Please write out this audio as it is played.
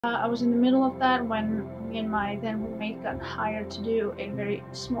I was in the middle of that when me and my then roommate got hired to do a very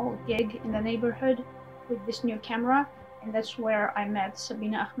small gig in the neighborhood with this new camera, and that's where I met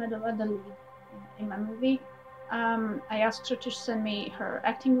Sabina Akhmedova, the lead in my movie. I asked her to send me her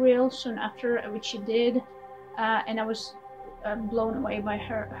acting reel soon after, which she did, and I was blown away by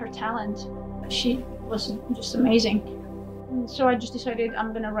her talent. She was just amazing. And so I just decided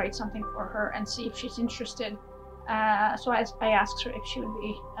I'm gonna write something for her and see if she's interested. So I asked her if she would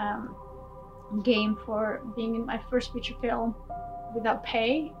be game for being in my first feature film without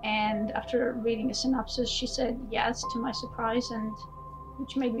pay, and after reading a synopsis she said yes, to my surprise, and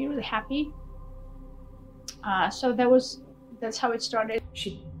which made me really happy. So that's how it started.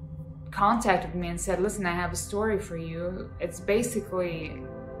 She contacted me and said, listen, I have a story for you. It's basically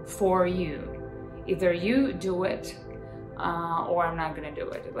for you. Either you do it or I'm not gonna do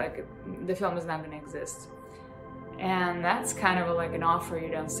it. Like, the film is not gonna exist. And that's kind of like an offer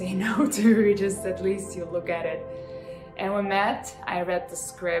you don't say no to, you just at least you look at it. And we met, I read the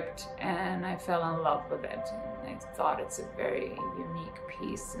script, and I fell in love with it. I thought it's a very unique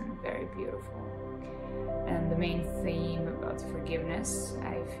piece and very beautiful. And the main theme about forgiveness,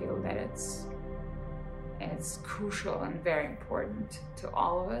 I feel that it's crucial and very important to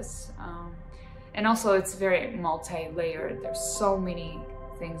all of us. And also it's very multi-layered. There's so many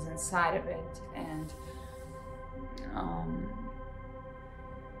things inside of it, and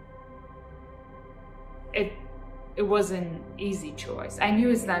it was an easy choice. I knew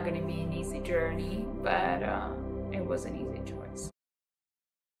it's not going to be an easy journey, but it was an easy choice.